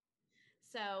all.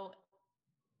 So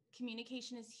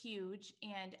communication is huge.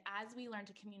 And as we learn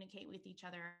to communicate with each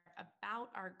other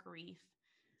about our grief,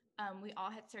 we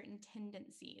all had certain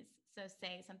tendencies. So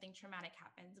say something traumatic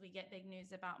happens, we get big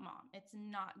news about mom. It's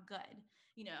not good.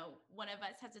 One of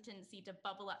us has a tendency to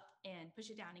bubble up and push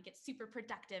it down and get super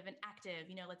productive and active.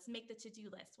 Let's make the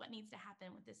to-do list. What needs to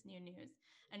happen with this new news?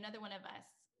 Another one of us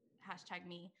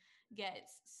 #me,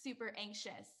 gets super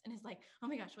anxious and is like, oh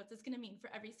my gosh, what's this going to mean for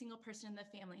every single person in the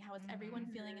family? How is everyone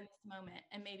feeling in this moment?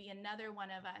 And maybe another one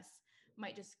of us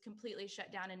might just completely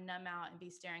shut down and numb out and be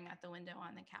staring at the window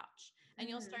on the couch. And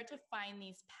you'll start to find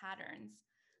these patterns.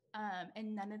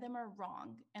 And none of them are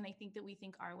wrong. And I think that we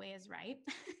think our way is right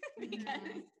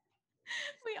because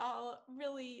we all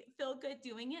really feel good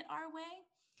doing it our way.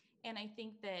 And I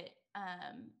think that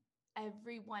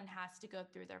everyone has to go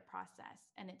through their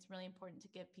process, and it's really important to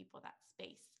give people that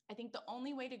space. I think the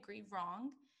only way to grieve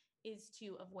wrong is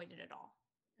to avoid it at all.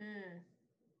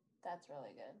 That's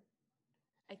really good.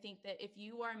 I think that if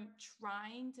you are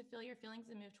trying to feel your feelings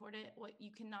and move toward it, you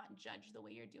cannot judge the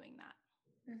way you're doing that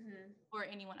or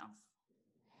anyone else.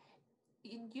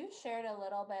 You shared a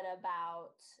little bit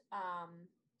about,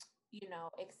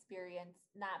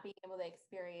 not being able to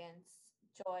experience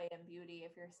joy and beauty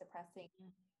if you're suppressing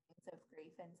feelings of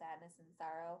grief and sadness and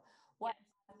sorrow. What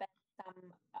have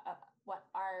been what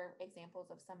are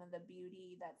examples of some of the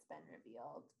beauty that's been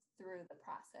revealed through the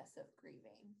process of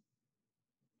grieving?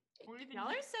 Y'all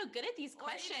are so good at these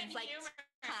questions, like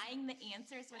tying the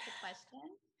answers with the question.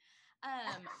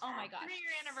 Oh my gosh.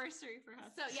 3-year anniversary for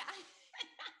us. So yeah.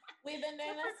 We've been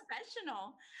doing this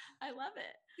professional. I love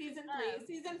it. Season 3,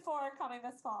 season 4 coming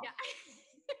this fall. Yeah.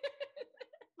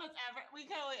 We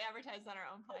can only advertise on our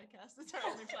own podcast. It's our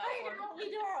only platform. We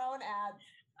do our own ads.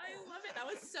 I love it. That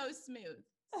was so smooth.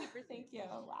 Super Thank you.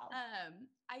 Wow.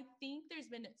 I think there's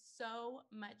been so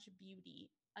much beauty,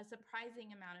 a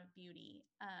surprising amount of beauty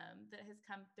that has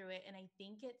come through it. And I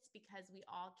think it's because we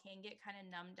all can get kind of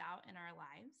numbed out in our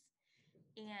lives.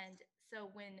 And so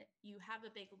when you have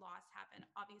a big loss happen,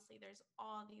 obviously there's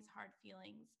all these hard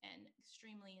feelings and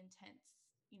extremely intense,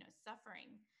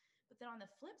 suffering. But then on the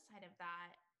flip side of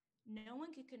that, no one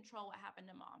could control what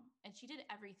happened to mom. And she did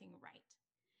everything right.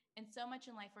 And so much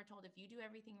in life, we're told if you do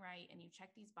everything right and you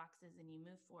check these boxes and you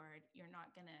move forward, you're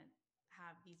not going to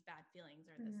have these bad feelings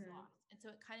or this loss. And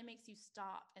so it kind of makes you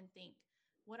stop and think,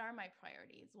 what are my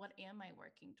priorities? What am I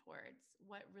working towards?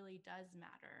 What really does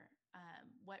matter?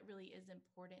 What really is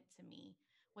important to me?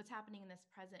 What's happening in this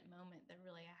present moment that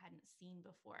really I hadn't seen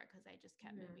before because I just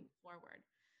kept moving forward.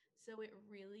 So it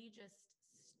really just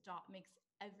makes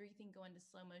everything go into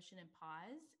slow motion and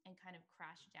pause and kind of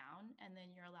crash down. And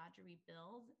then you're allowed to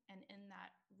rebuild. And in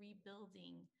that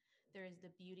rebuilding, there is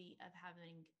the beauty of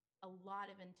having a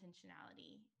lot of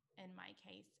intentionality in my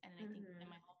case. And I think in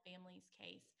my whole family's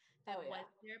case that was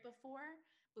there before,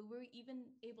 but we're even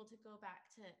able to go back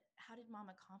to how did mom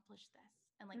accomplish this?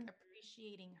 And like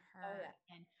appreciating her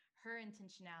and her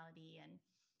intentionality and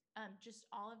just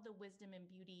all of the wisdom and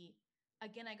beauty.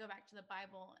 Again, I go back to the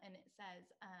Bible and it says,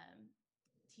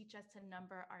 teach us to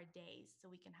number our days so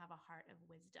we can have a heart of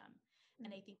wisdom.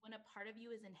 And I think when a part of you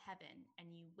is in heaven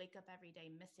and you wake up every day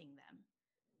missing them,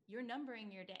 you're numbering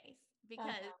your days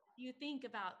because you think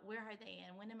about where are they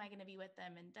and when am I going to be with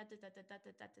them and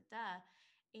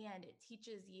and it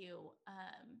teaches you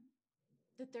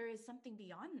that there is something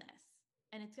beyond this.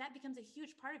 And that becomes a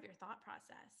huge part of your thought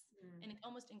process and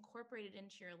almost incorporated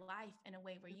into your life in a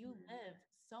way where you live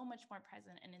so much more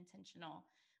present and intentional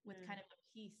with kind of a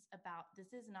peace about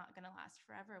this is not going to last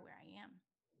forever where I am.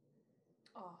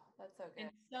 Oh, that's so good.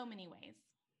 In so many ways.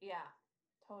 Yeah,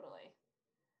 totally.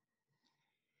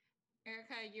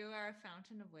 Erica, you are a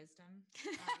fountain of wisdom,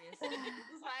 obviously. This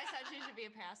is why I said she should be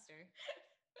a pastor.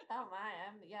 Oh my,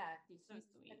 you So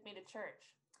took me to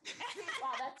church.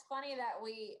 Wow, that's funny that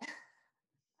we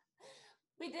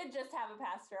did just have a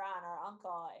pastor on, our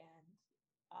uncle, and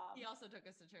he also took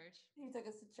us to church. He took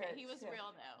us to church. He was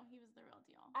real though. He was the real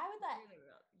deal. I would like. Really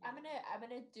real. I'm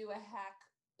gonna do a hack.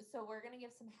 So we're gonna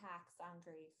give some hacks on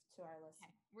grief to our listeners.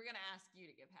 Okay. We're gonna ask you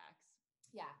to give hacks.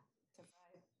 Yeah,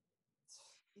 because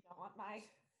you don't want my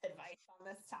advice on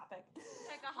this topic.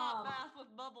 Take a hot bath with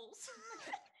bubbles.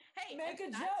 Hey, make a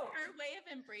that's joke. Her way of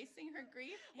embracing her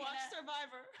grief. Watch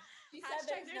Survivor. She said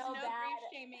there's no bad. grief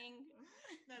shaming.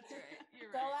 That's right.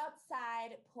 You're Go right.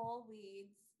 outside, pull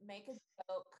weeds, make a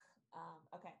joke.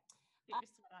 Okay. Get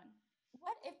your sweat on.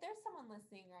 What if there's someone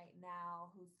listening right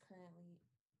now who's currently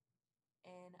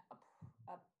in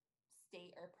a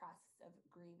state or process of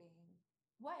grieving?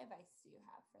 What advice do you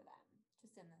have for them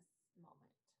just in this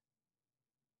moment?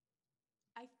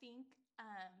 I think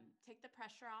take the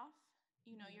pressure off.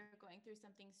 You're going through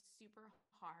something super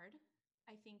hard.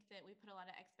 I think that we put a lot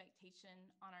of expectation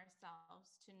on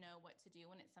ourselves to know what to do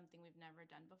when it's something we've never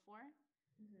done before.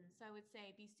 So I would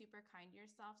say be super kind to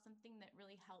yourself. Something that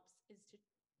really helps is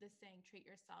the saying, treat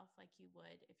yourself like you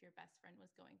would if your best friend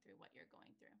was going through what you're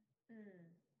going through.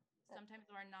 Sometimes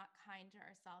we're not kind to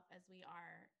ourselves as we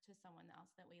are to someone else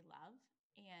that we love.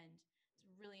 And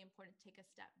it's really important to take a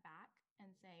step back and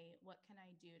say, what can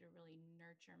I do to really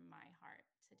nurture my heart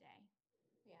today?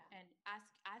 Yeah. And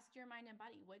ask your mind and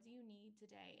body, what do you need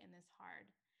today in this hard?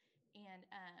 And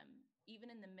even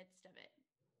in the midst of it,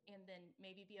 and then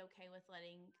maybe be okay with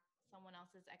letting someone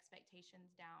else's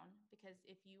expectations down, because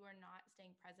if you are not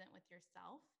staying present with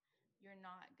yourself, you're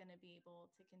not going to be able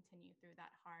to continue through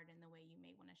that hard in the way you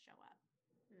may want to show up.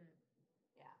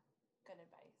 Yeah, good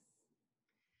advice.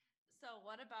 So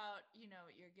what about,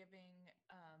 you're giving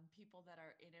people that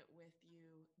are in it with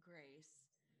you grace,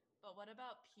 but what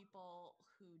about people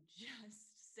who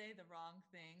just say the wrong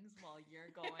things while you're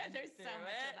going There's through so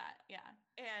much it? of that. Yeah.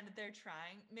 And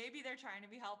maybe they're trying to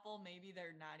be helpful. Maybe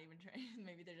they're not even trying.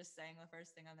 Maybe they're just saying the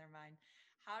first thing on their mind.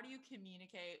 How do you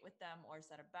communicate with them or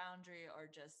set a boundary, or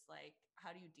just like,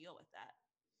 how do you deal with that?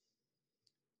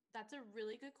 That's a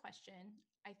really good question.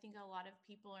 I think a lot of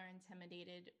people are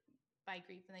intimidated by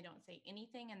grief and they don't say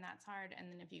anything, and that's hard. And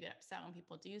then if you get upset when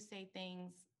people do say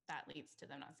things, that leads to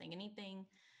them not saying anything.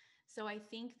 So I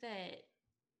think that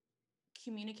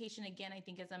communication, again, I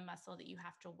think is a muscle that you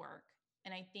have to work.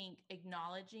 And I think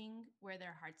acknowledging where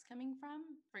their heart's coming from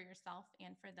for yourself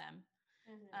and for them.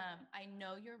 I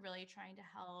know you're really trying to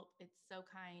help. It's so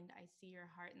kind. I see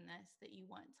your heart in this, that you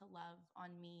want to love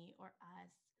on me or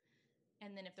us.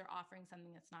 And then if they're offering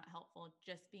something that's not helpful,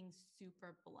 just being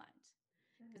super blunt,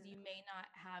 because you may not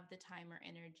have the time or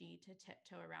energy to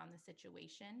tiptoe around the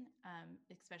situation,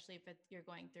 especially if you're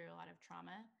going through a lot of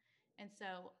trauma. And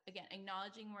so again,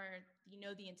 acknowledging where,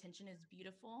 the intention is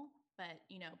beautiful, but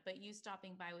you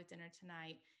stopping by with dinner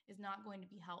tonight is not going to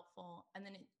be helpful. And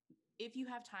then if you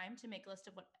have time to make a list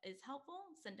of what is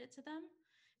helpful, send it to them.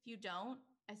 If you don't,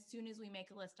 as soon as we make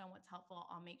a list on what's helpful,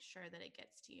 I'll make sure that it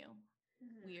gets to you.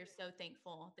 We are so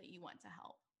thankful that you want to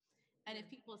help. And if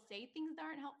people say things that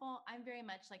aren't helpful, I'm very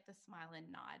much like the smile and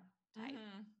nod type.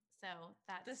 So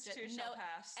that's this too shall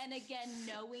pass. And again,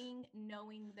 knowing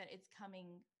that it's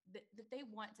coming, that they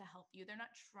want to help you. They're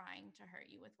not trying to hurt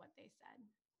you with what they said.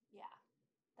 Yeah,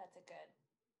 that's a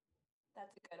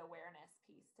good awareness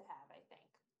piece to have, I think.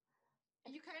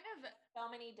 You kind of so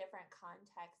many different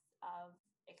contexts of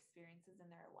experiences in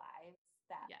their lives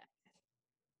that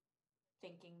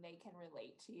thinking they can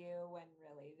relate to you when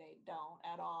really they don't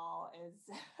at all is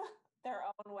their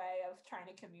own way of trying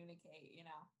to communicate,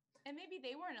 And maybe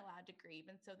they weren't allowed to grieve,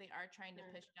 and so they are trying to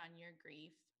push down your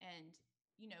grief, and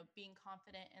being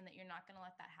confident in that you're not going to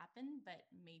let that happen, but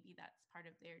maybe that's part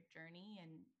of their journey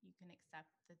and you can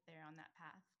accept that they're on that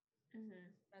path.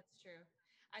 That's true.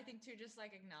 I think too, just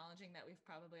like acknowledging that we've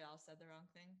probably all said the wrong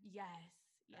thing. Yes.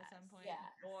 At some point.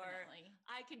 Yeah, or definitely.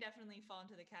 I can definitely fall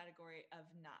into the category of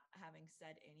not having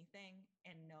said anything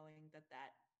and knowing that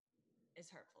that is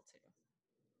hurtful too.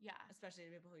 Yeah. Especially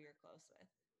to people who you're close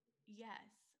with.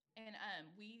 Yes. And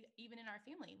we, even in our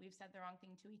family, we've said the wrong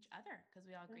thing to each other because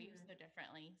we all grieve so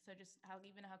differently. So just how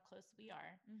close we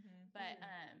are. But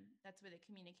that's where the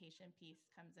communication piece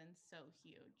comes in so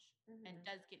huge and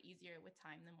does get easier with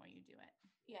time the more you do it.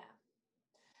 Yeah.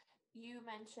 You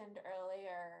mentioned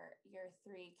earlier your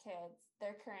 3 kids,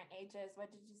 their current ages.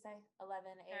 What did you say?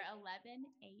 11, 8? They're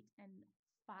 11, 8, and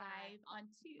 5 on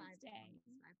Tuesday.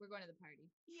 5. We're going to the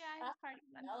party. Yeah, it's party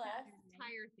on Saturday.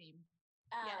 Tire theme.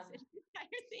 Yes, it's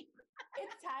tire theme.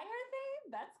 It's tire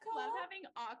theme? That's cool. Love having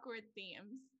awkward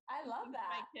themes. I love that.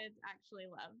 My kids actually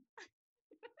love.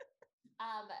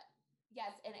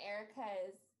 Yes, and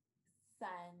Erica's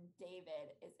son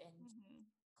David is in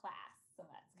class, so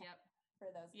that's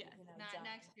for those who know. Not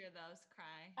next year, those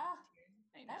cry.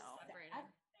 I know.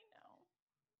 I know.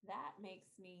 That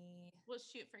makes me. We'll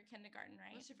shoot for kindergarten,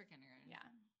 right? We'll shoot for kindergarten. Yeah.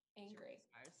 Angry.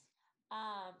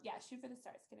 Yeah, shoot for the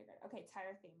stars, kindergarten. Okay,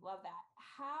 tire theme. Love that.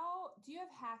 How do you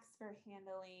have hacks for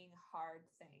handling hard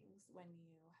things when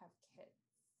you have kids?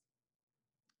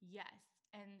 Yes.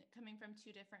 And coming from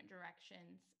 2 different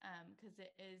directions, because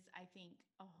it is, I think,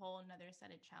 a whole nother set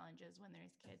of challenges when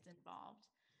there's kids involved.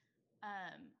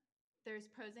 There's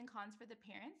pros and cons for the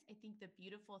parents. I think the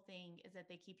beautiful thing is that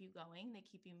they keep you going, they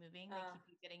keep you moving, they keep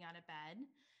you getting out of bed.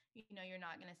 You're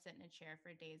not going to sit in a chair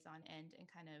for days on end and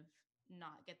kind of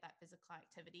not get that physical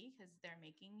activity because they're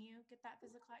making you get that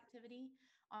physical activity.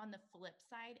 On the flip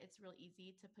side, it's real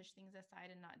easy to push things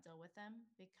aside and not deal with them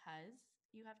because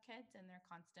you have kids and they're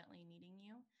constantly needing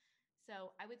you.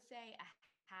 So I would say a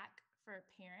hack for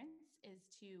parents is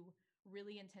to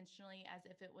really intentionally, as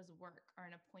if it was work or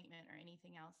an appointment or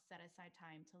anything else, set aside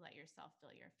time to let yourself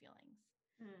feel your feelings.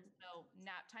 So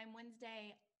nap time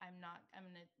Wednesday, I'm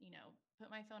going to,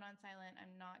 put my phone on silent.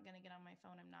 I'm not going to get on my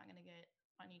phone. I'm not going to get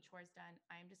any chores done.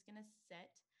 I'm just going to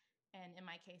sit. And in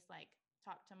my case, like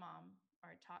talk to mom,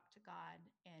 or talk to God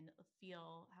and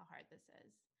feel how hard this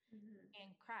is Mhm.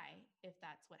 and cry if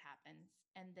that's what happens.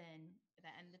 And then at the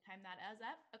end of the time that adds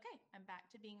up, okay, I'm back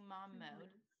to being mom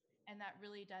mode. And that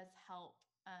really does help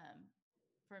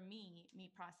for me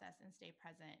process and stay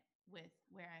present with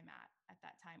where I'm at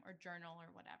that time, or journal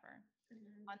or whatever.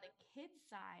 Mhm. On the kids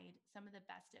side, some of the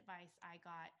best advice I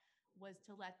got was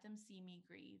to let them see me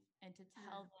grieve and to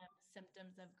tell them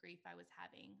symptoms of grief I was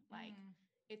having. Like,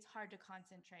 it's hard to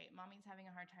concentrate. Mommy's having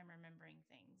a hard time remembering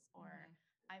things, or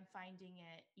I'm finding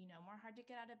it, more hard to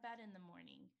get out of bed in the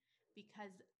morning.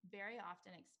 Because very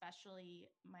often, especially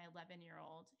my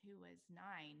 11-year-old who was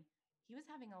 9, he was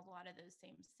having a lot of those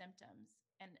same symptoms,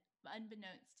 and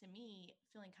unbeknownst to me,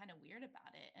 feeling kind of weird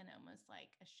about it and almost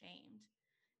like ashamed.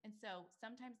 And so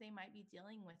sometimes they might be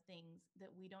dealing with things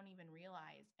that we don't even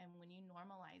realize. And when you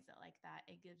normalize it like that,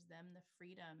 it gives them the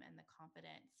freedom and the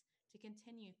confidence to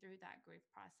continue through that grief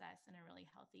process in a really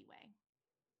healthy way.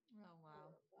 Oh,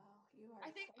 wow. Wow, you are. I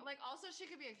think so- like also she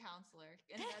could be a counselor.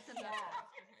 And that's a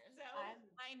So I'm-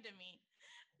 kind to me.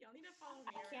 Y'all need to follow me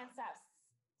I can't around. stop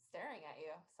staring at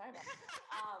you. Sorry about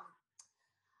that.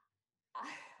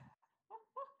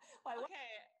 Well,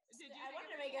 Okay. Did you I think wanted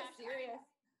of to make any a hashtag? serious.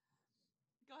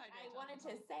 Go ahead. I Rachel. wanted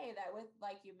to say that with,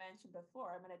 like you mentioned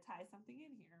before, I'm going to tie something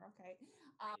in here. Okay.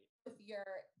 With your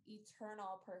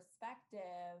eternal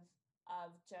perspective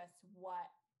of just what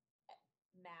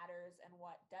matters and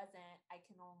what doesn't, I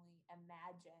can only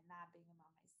imagine, not being a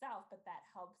mom myself, but that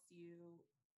helps you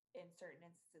in certain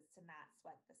instances to not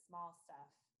sweat the small stuff,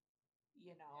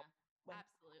 Yeah. when,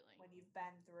 Absolutely. when you've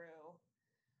been through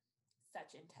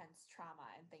such intense trauma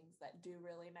and things that do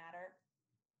really matter.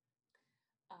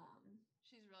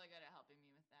 She's really good at helping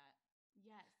me with that.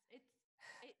 Yes, it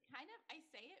kind of, I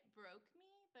say it broke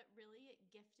me, but really it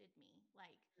gifted me.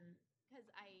 Like, because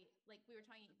like we were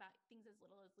talking about things as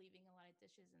little as leaving a lot of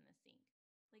dishes in the sink.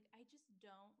 Like, I just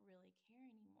don't really care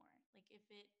anymore. Like,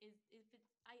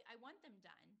 I want them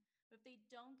done, but if they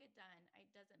don't get done, it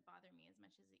doesn't bother me as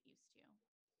much as it used to.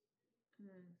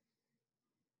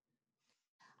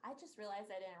 I just realized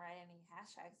I didn't write any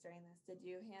hashtags during this. Did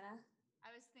you, Hannah? I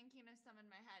was thinking of some in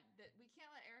my head that we can't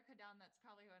let Erica down. That's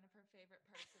probably one of her favorite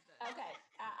parts of this. Okay,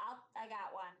 I got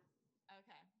one.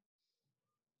 Okay.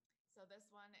 So this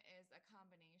one is a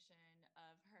combination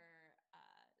of her,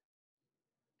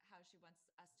 how she wants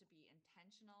us to be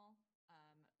intentional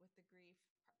with the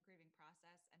grieving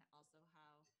process, and also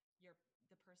how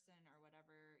the person or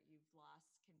whatever you've lost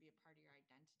can be a part of your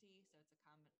identity. So it's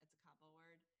a combo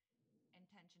word.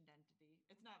 Intention-dentity.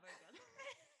 It's not very good.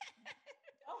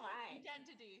 Oh my.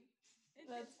 Identity.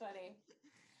 That's funny.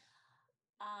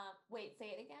 Wait,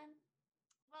 say it again.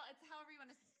 Well, it's however you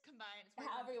want to combine. It's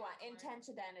However you want. word.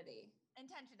 Intentionality.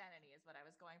 Intentionality is what I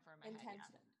was going for in my head.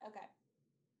 Intention. Yeah. Okay.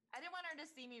 I didn't want her to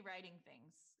see me writing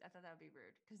things. I thought that would be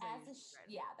rude. Yeah,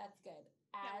 that's good.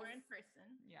 Yeah, we're in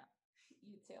person. Yeah.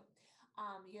 You too.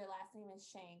 Your last name is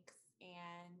Shanks,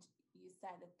 and you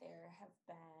said that there have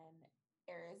been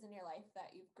areas in your life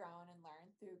that you've grown and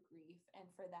learned through grief, and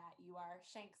for that you are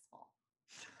Shanksful.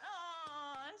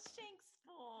 Oh,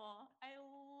 Shanksful. I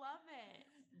love it.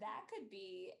 That could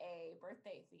be a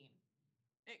birthday theme.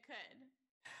 It could.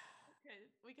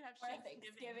 We could have Or a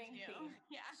Thanksgiving too. theme.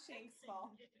 Yeah. Shanksful.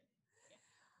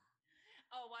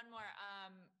 Oh, one more.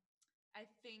 I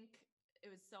think it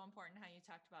was so important how you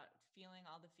talked about feeling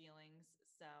all the feelings.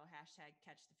 So hashtag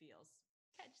catch the feels.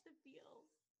 Catch the feels.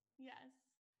 Yes.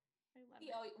 I love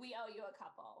We owe you a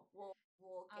couple. We'll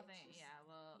I'll get think, you. yeah,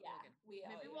 we'll Yeah, get, we owe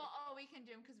maybe you. we can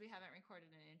do them because we haven't recorded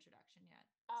an introduction yet.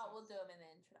 Oh, we'll do them in the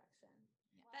introduction.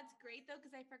 That's great though,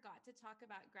 because I forgot to talk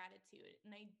about gratitude.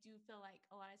 And I do feel like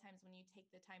a lot of times when you take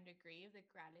the time to grieve, the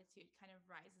gratitude kind of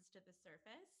rises to the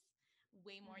surface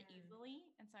way more easily.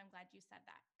 And so I'm glad you said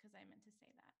that, because I meant to say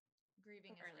that.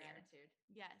 Grieving is Earlier. gratitude.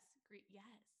 Yes.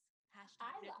 Yes.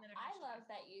 Hashtag. There's another I hashtag. love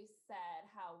that you said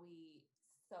how we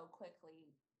so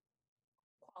quickly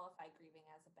qualify grieving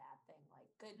as a bad thing. Like,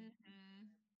 good.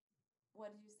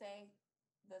 What did you say?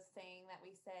 The saying that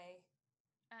we say?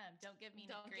 Don't give me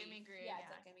Don't grief. give me grief. Yeah,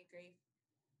 don't give me grief.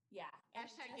 Yeah. and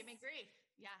Hashtag give me just- grief.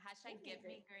 Yeah. Hashtag Give me give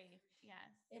me grief.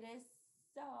 Yes. It is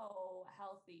so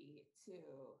healthy to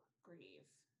grieve,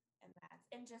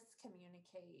 and just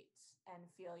communicate and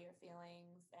feel your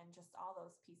feelings and just all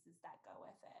those pieces that go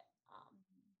with it.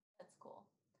 That's cool.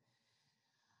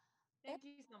 Thank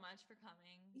you so much for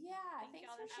coming. Yeah, Thank thanks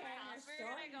y'all. for That's sharing your We're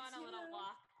story. gonna go on a little too.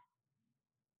 walk.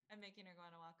 I'm making her go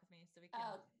on a walk with me so we can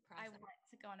Oh, I process want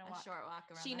to go on a a walk. short walk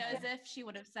around. She the knows house. if she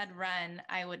would have said run,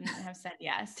 I wouldn't have said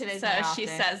yes. Today's so my off she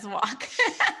day. says walk.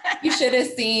 You should have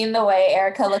seen the way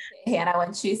Erica looked at Hannah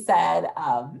when she said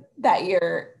that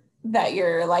that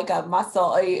you're like a muscle,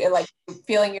 or you like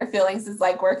feeling your feelings is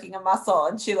like working a muscle.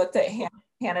 And she looked at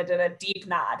Hannah, did a deep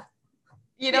nod.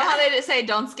 You know how they just say,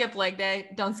 don't skip leg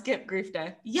day, don't skip grief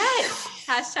day. Yes.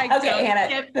 Hashtag Okay, don't Hannah,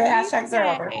 skip the hashtags are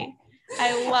over. day.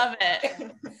 I love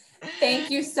it. Thank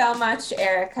you so much,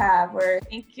 Erica. We're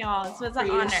Thank y'all. This was for an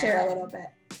you to share a honor. little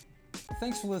bit.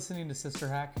 Thanks for listening to Sister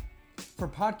Hack. For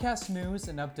podcast news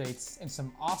and updates and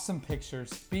some awesome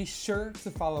pictures, be sure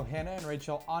to follow Hannah and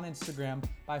Rachel on Instagram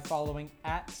by following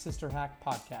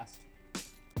 @SisterHackPodcast.